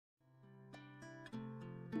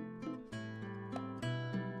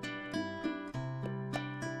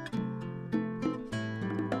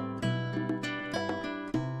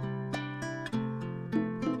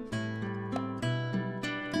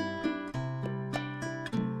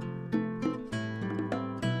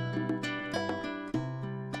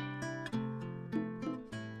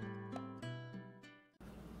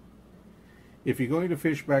If you're going to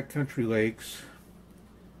fish backcountry lakes,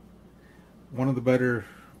 one of the better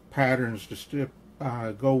patterns to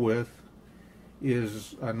go with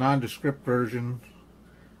is a nondescript version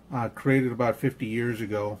created about 50 years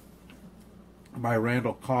ago by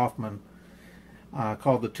Kaufmann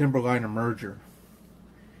called the Timberline Emerger.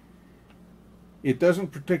 It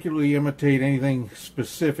doesn't particularly imitate anything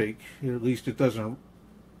specific, at least it doesn't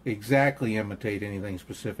exactly imitate anything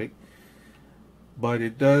specific, but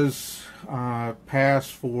it does pass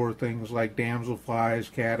for things like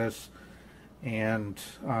damselflies, caddis, and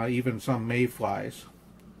even some mayflies.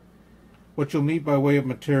 What you'll need by way of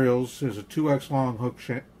materials is a 2x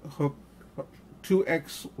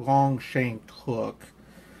long shanked hook.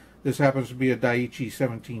 This happens to be a Daiichi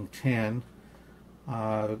 1710.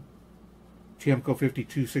 Tiemco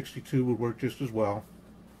 5262 would work just as well.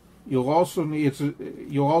 You'll also need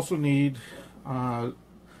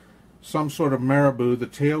some sort of Marabou. The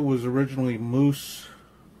tail was originally moose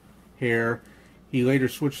hair. He later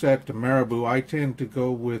switched that to Marabou. I tend to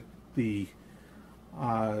go with the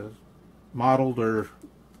mottled or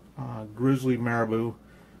Grizzly Marabou,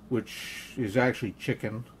 which is actually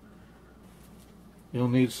chicken. You'll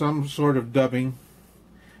need some sort of dubbing.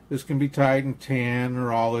 This can be tied in tan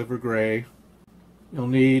or olive or gray. You'll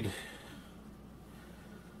need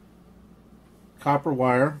copper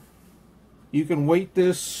wire. You can weight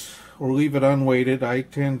this or leave it unweighted. I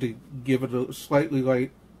tend to give it a slightly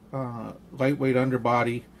lightweight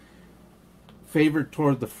underbody, favored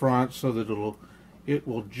toward the front so that it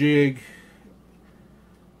will jig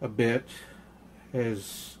a bit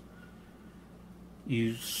as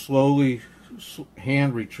you slowly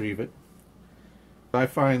hand retrieve it. I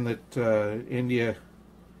find that Indian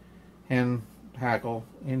hen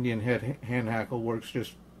hackle works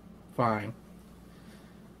just fine.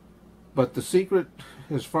 But the secret,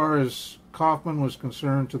 as far as Kaufmann was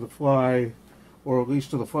concerned, to the fly, or at least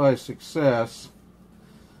to the fly's success,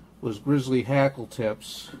 was Grizzly hackle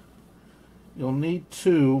tips. You'll need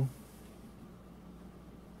two.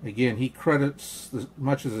 Again, he credits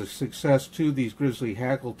much of the success to these Grizzly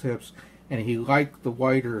hackle tips, and he liked the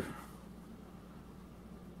wider,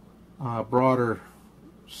 broader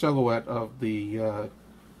silhouette of the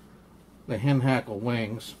hen hackle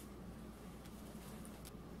wings.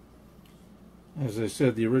 As I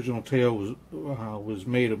said, the original tail was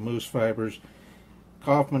made of moose fibers.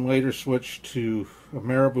 Kaufmann later switched to a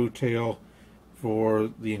Marabou tail for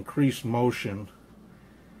the increased motion.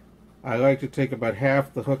 I like to take about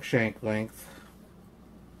half the hook shank length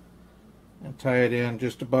and tie it in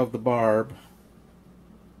just above the barb.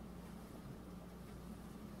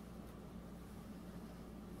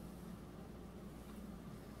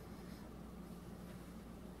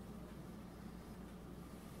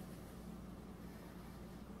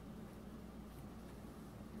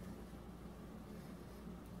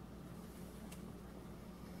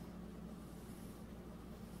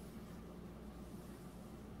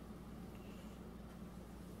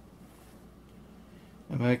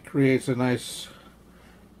 And that creates a nice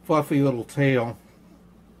fluffy little tail.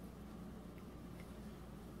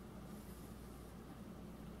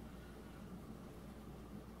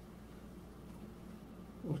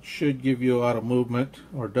 Which should give you a lot of movement,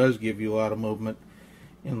 or does give you a lot of movement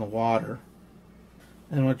in the water.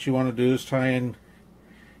 And what you want to do is tie in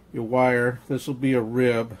your wire. This will be a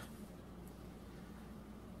rib.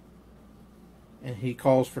 And he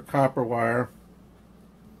calls for copper wire.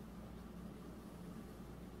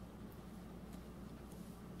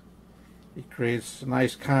 It creates a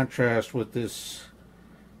nice contrast with this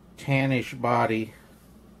tannish body.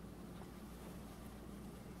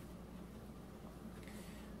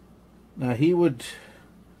 Now he would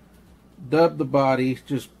dub the body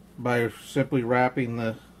just by simply wrapping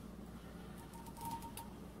the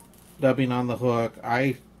dubbing on the hook.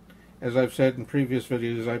 As I've said in previous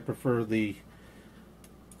videos, I prefer the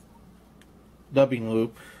dubbing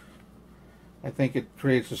loop. I think it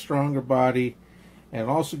creates a stronger body, and it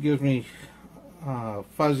also gives me a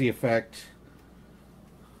fuzzy effect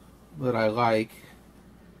that I like.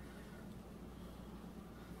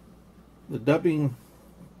 The dubbing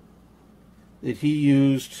that he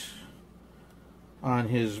used on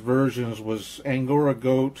his versions was Angora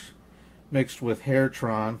goat mixed with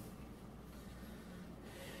Hairtron.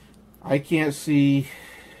 I can't see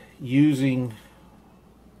using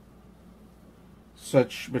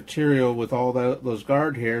such material with all those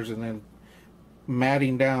guard hairs and then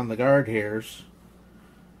matting down the guard hairs.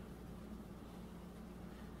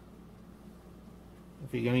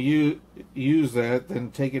 If you're going to use that,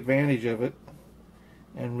 then take advantage of it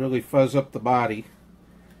and really fuzz up the body.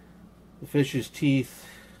 The fish's teeth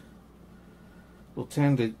will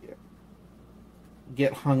tend to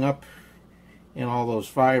get hung up in all those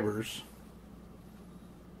fibers.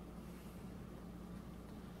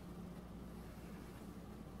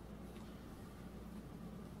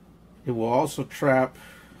 It will also trap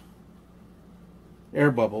air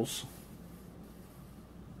bubbles.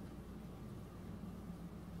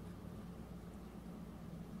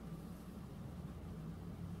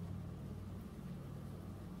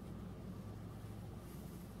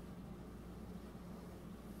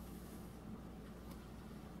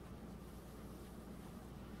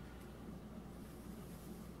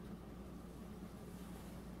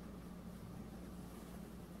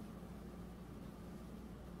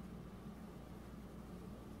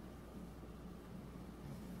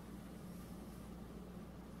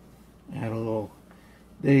 Add a little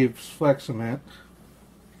Dave's Flex Cement.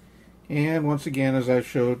 And once again, as I've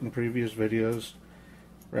showed in previous videos,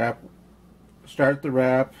 start the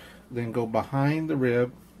wrap, then go behind the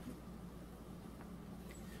rib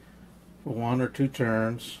for 1 or 2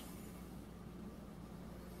 turns.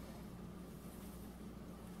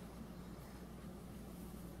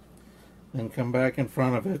 Then come back in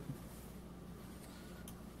front of it.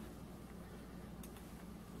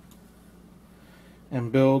 And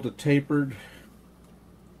build a tapered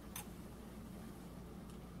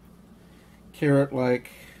carrot-like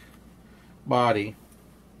body,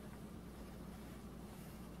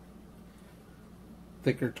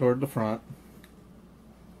 thicker toward the front.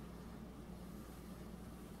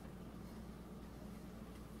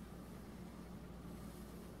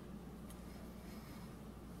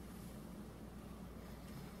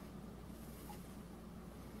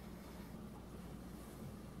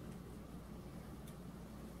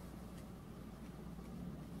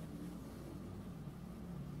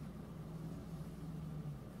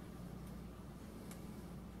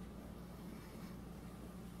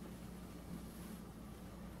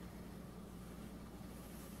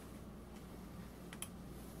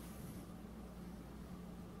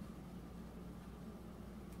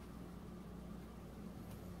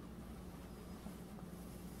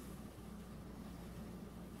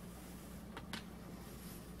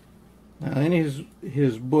 Now in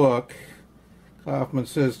his book, Kaufmann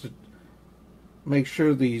says to make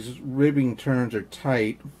sure these ribbing turns are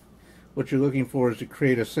tight. What you're looking for is to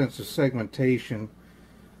create a sense of segmentation.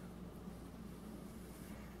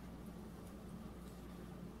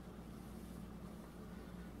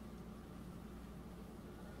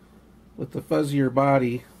 With the fuzzier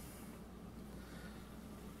body,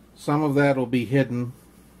 some of that will be hidden.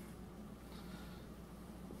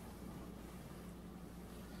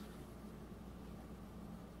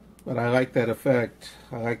 But I like that effect.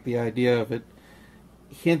 I like the idea of it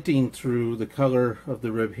hinting through, the color of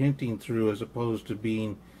the rib hinting through, as opposed to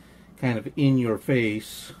being kind of in your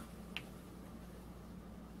face.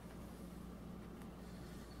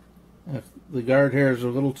 If the guard hair is a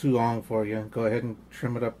little too long for you, go ahead and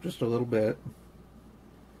trim it up just a little bit.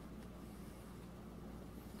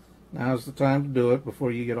 Now's the time to do it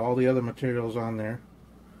before you get all the other materials on there.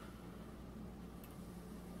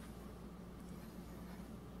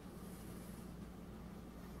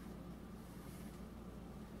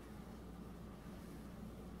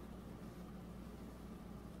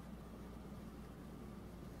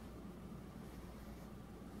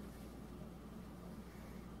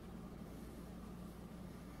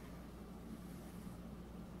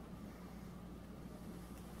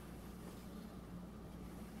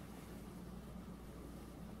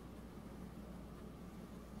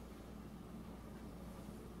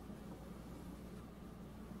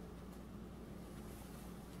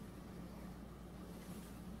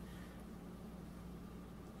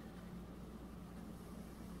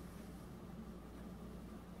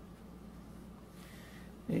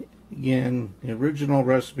 Again, the original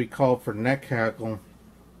recipe called for neck hackle.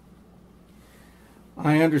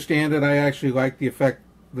 I understand it. I actually like the effect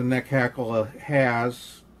the neck hackle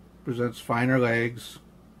has. Presents finer legs.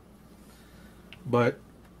 But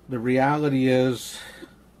the reality is,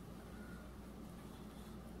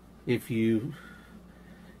 if you're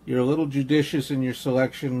a little judicious in your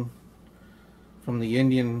selection from the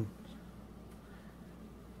Indian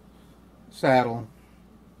saddle,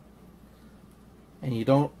 and you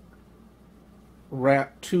don't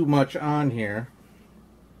wrap too much on here,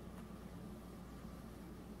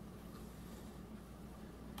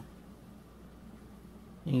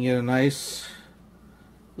 you can get a nice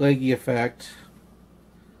leggy effect,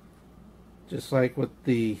 just like with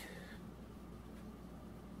the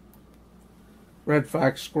red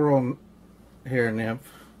fox squirrel hair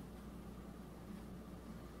nymph.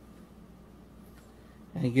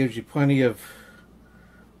 And it gives you plenty of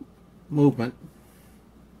movement.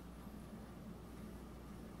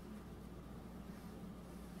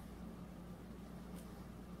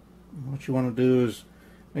 what you want to do is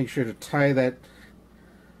make sure to tie that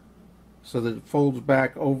so that it folds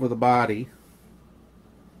back over the body.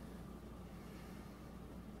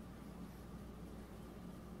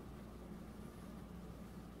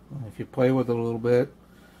 If you play with it a little bit,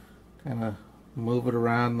 kind of move it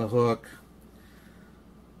around the hook.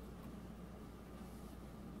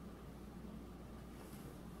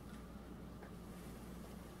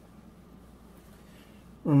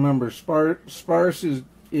 Remember, sparse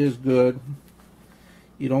is good.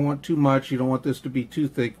 You don't want too much. You don't want this to be too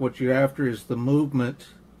thick. What you're after is the movement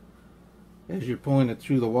as you're pulling it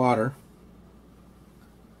through the water.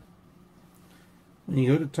 When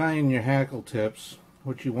you go to tying your hackle tips,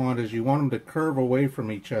 what you want is you want them to curve away from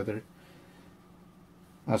each other.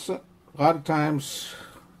 Now, a lot of times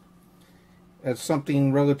that's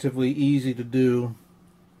something relatively easy to do,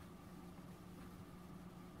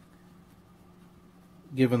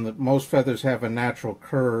 given that most feathers have a natural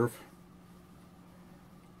curve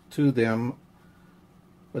to them,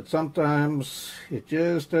 but sometimes it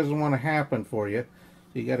just doesn't want to happen for you,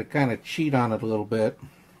 so you got to kind of cheat on it a little bit.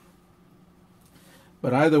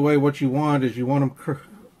 But either way, what you want is you want them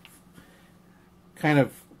kind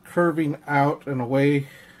of curving out and away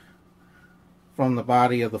from the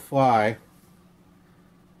body of the fly.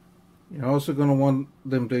 You're also going to want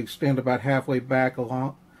them to extend about halfway back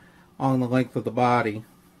along the length of the body.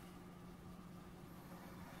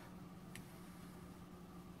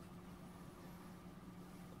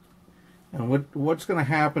 And what's going to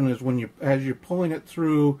happen is as you're pulling it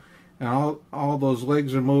through and all those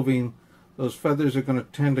legs are moving, those feathers are going to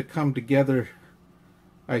tend to come together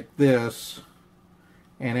like this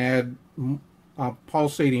and add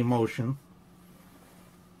pulsating motion.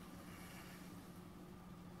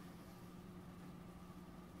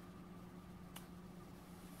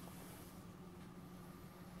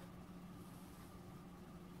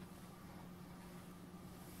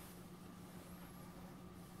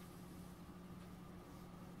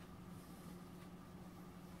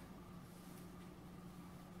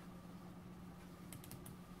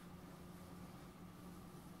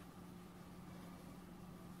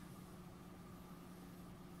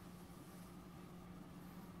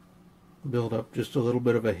 Build up just a little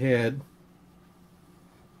bit of a head.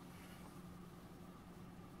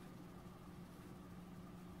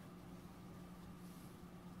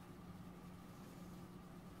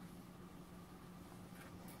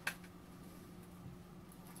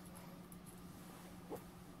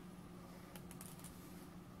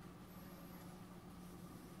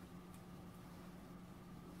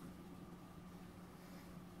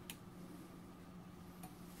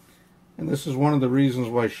 And this is one of the reasons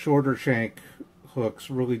why shorter shank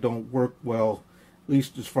hooks really don't work well, at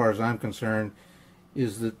least as far as I'm concerned,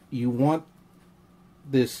 is that you want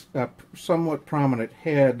this somewhat prominent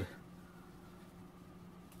head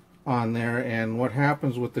on there, and what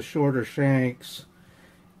happens with the shorter shanks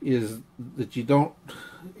is that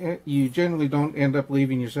you generally don't end up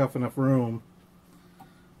leaving yourself enough room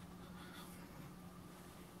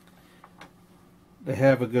to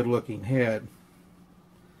have a good looking head.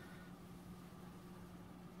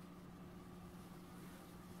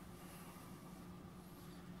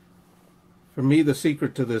 For me, the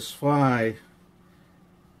secret to this fly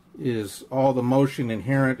is all the motion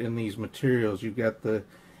inherent in these materials. You've got the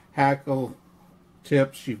hackle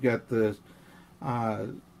tips, you've got the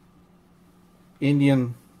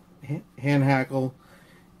Indian hen hackle,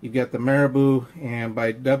 you've got the Marabou, and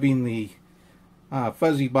by dubbing the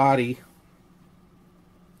fuzzy body,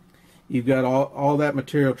 you've got all that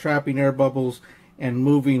material trapping air bubbles and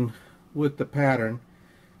moving with the pattern.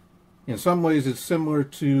 In some ways it's similar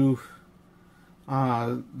to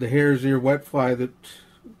the hare's ear wet fly and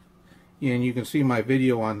you can see my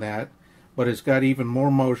video on that, but it's got even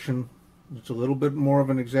more motion. It's a little bit more of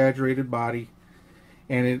an exaggerated body,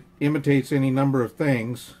 and it imitates any number of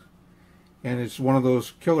things, and it's one of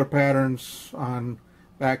those killer patterns on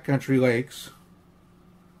backcountry lakes.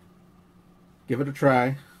 Give it a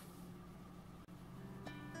try.